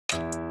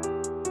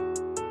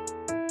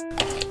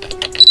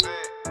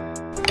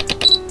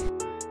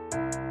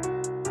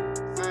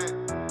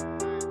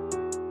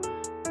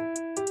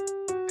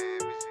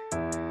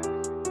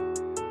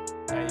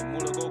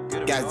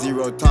Got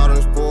zero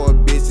tolerance for a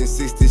bitch and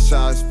 60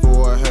 shots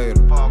for a hater.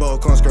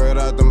 Both come straight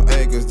out them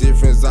acres,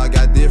 difference, I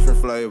got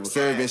different flavors.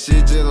 Serving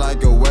shit just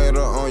like a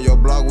waiter, on your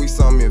block we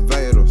some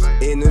invaders.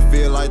 In the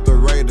field like the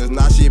Raiders,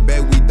 now shit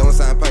back, we don't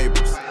sign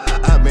papers.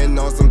 I been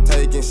on some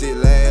taking shit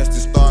last to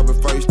start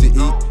but first to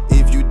eat.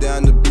 If you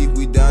down the beef,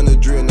 we down the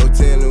drill, no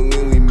telling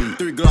when we meet.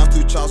 3 gloss,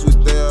 2 chops, we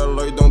stay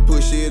alert, don't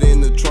put shit in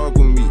the trunk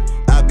with me.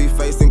 I be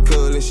facing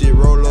cutting shit,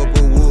 roll up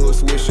a wood,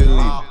 switch a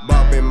leaf.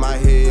 Bop in my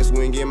head,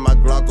 swinging my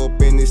Glock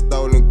up in this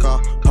stolen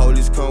car.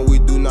 Police come, we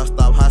do not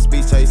stop, high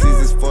speed chases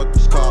is for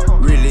the car.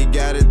 Really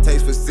got a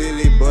taste for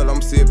silly, but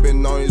I'm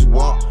sipping on this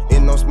walk.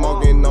 And I'm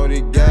smoking on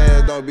the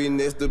gas, don't be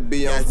next to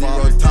be on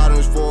fire. Zero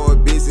tolerance for a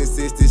bitch and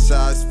 60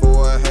 shots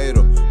for a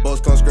hater.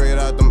 Both come straight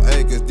out them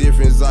acres,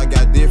 difference, I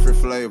got different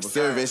flavors.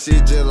 Serving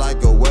shit just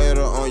like a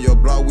waiter, on your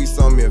block we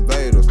some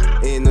invaders.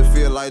 In the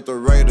field like the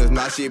Raiders,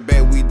 now shit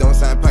back, we don't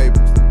sign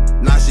papers.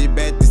 Now shit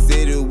back the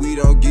city, we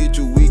don't get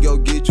you, we go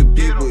get your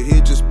people.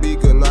 Hit your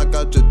speaker, knock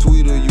out your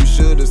tweeter, you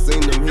should've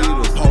seen them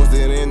heaters.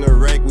 Posted in the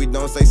rack, we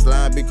don't say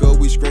slime because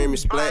we screaming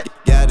splat.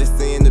 Gotta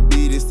send the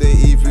beat, it say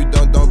if you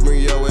don't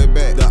bring your way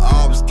back. The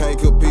ops can't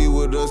compete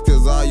with us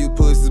cause all you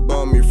pussies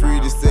bum me. Free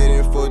to set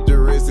in for the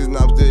rest, and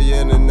I'm still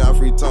yelling out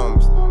free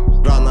Thomas.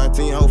 Glock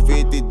 19, hoe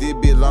 50, this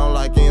bitch long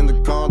like in the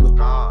condo.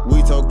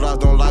 We told Glocks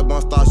don't like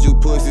one stars, you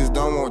pussies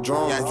don't want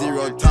drama. Got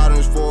zero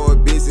tolerance for a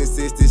bitch and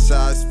 60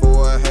 shots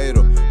for a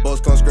hater.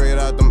 Both come straight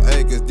out them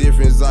acres,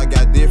 difference, I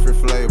got different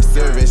flavors.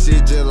 Serving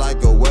shit just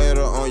like a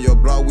waiter, on your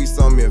block we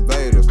some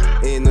invaders.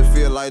 In the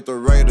field like the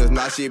Raiders,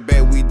 now shit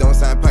back, we don't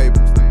sign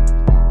papers.